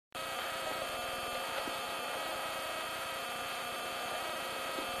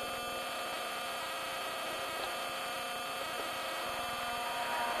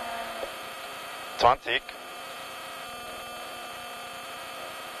20.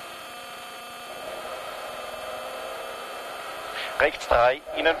 Rechts 3,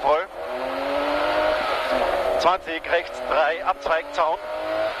 innen voll. 20, rechts 3, Abzweig, Zaun.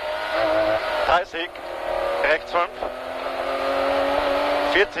 30, rechts 5.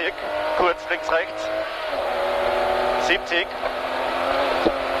 40, kurz links, rechts. 70,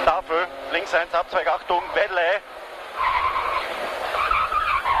 Tafel, links 1, Abzweig, Achtung, Welle.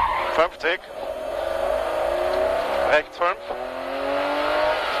 50, rechts 5.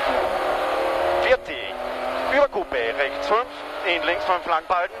 40, Überkuppe, rechts 5, in links 5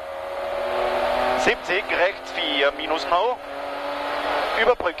 Langbalken. 70, rechts 4, minus no.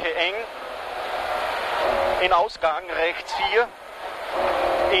 Überbrücke eng. In Ausgang rechts 4.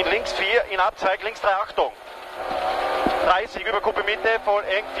 In links 4, in Abzweig links 3, Achtung. 30, Überkuppe Mitte, voll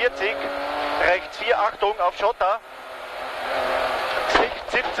eng. 40, rechts 4, Achtung, auf Schotter.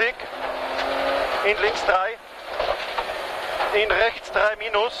 70, in links 3. In rechts 3,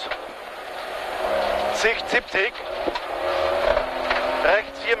 minus. Sicht 70.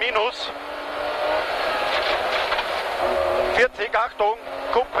 Rechts 4, minus. 40, Achtung,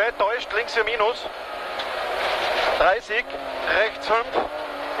 Kuppe, täuscht, links 4, minus. 30, rechts 5,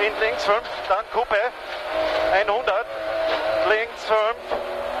 in links 5, dann Kuppe. 100, links 5,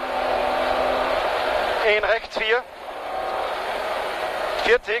 in rechts 4.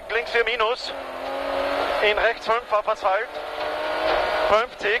 40, links 4, minus. In rechts 5 auf Asphalt.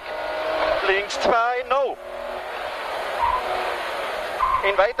 50, links 2, no.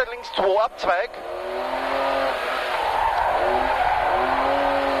 In weiter links 2, Abzweig.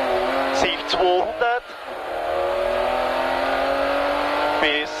 Sicht 200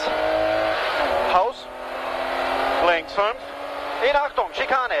 bis Haus. Links 5. In Achtung,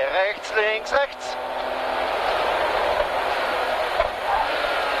 Schikane. Rechts, links, rechts.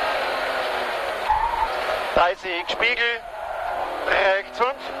 Spiegel, rechts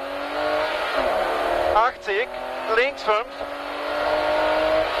 5, 80, links 5,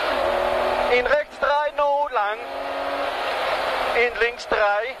 in rechts 3, no, lang, in links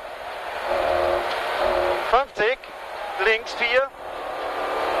 3, 50, links 4,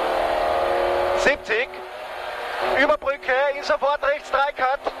 70, Überbrücke, in sofort rechts 3,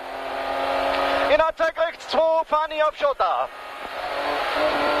 Cut, in Anzeig rechts 2, Fanny auf Schotter.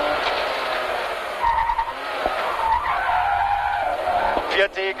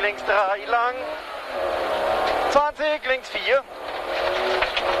 Links 3 lang, 20, links 4,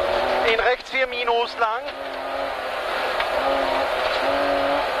 in rechts 4 minus lang,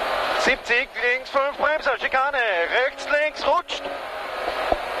 70, links 5 Bremser, Schikane, rechts, links, rutscht,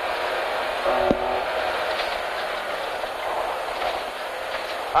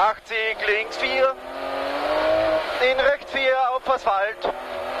 80, links 4, in rechts 4 auf Asphalt,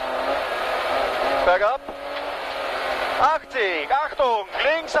 bergab. 80, Achtung,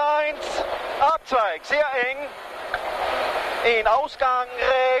 links 1, Abzweig, sehr eng, in Ausgang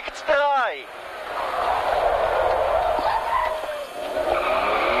rechts 3.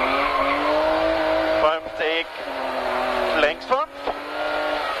 50, links 5,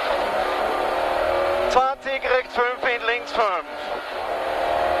 20, rechts 5, in links 5.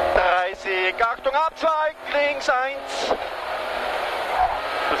 30, Achtung, Abzweig, links 1.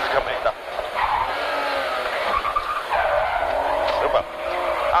 Das ist kein Meter.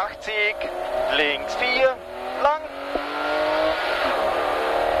 80, links 4, lang.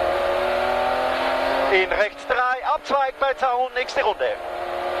 In rechts 3, Abzweig bei Zaun, nächste Runde.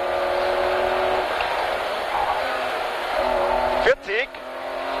 40.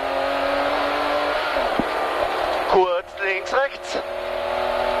 Kurz links, rechts.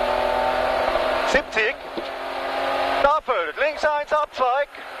 70. Tafel, links 1, Abzweig.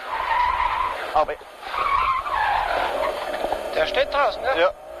 Aber der steht draußen, ne?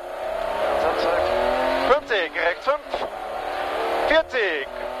 Ja. 50, rechts 5. 40,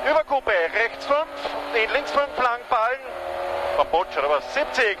 Überkuppe, rechts 5. In links 5, Langballen. Verbotsch oder was?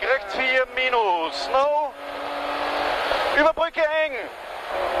 70, rechts 4, minus, no. Überbrücke eng.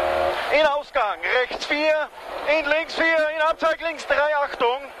 In Ausgang, rechts 4. In links 4, in Abzweig links 3,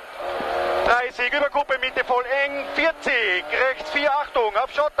 Achtung. 30, Überkuppe, Mitte voll eng. 40, rechts 4, Achtung,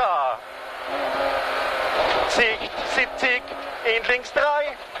 auf Schotter. Sicht 70, in links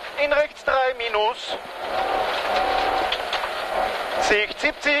 3, in rechts 3, minus. Sicht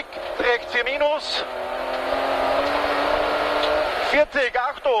 70, rechts 4, minus. 40,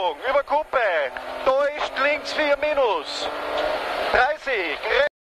 Achtung, Überkuppe, täuscht links 4, minus. 30,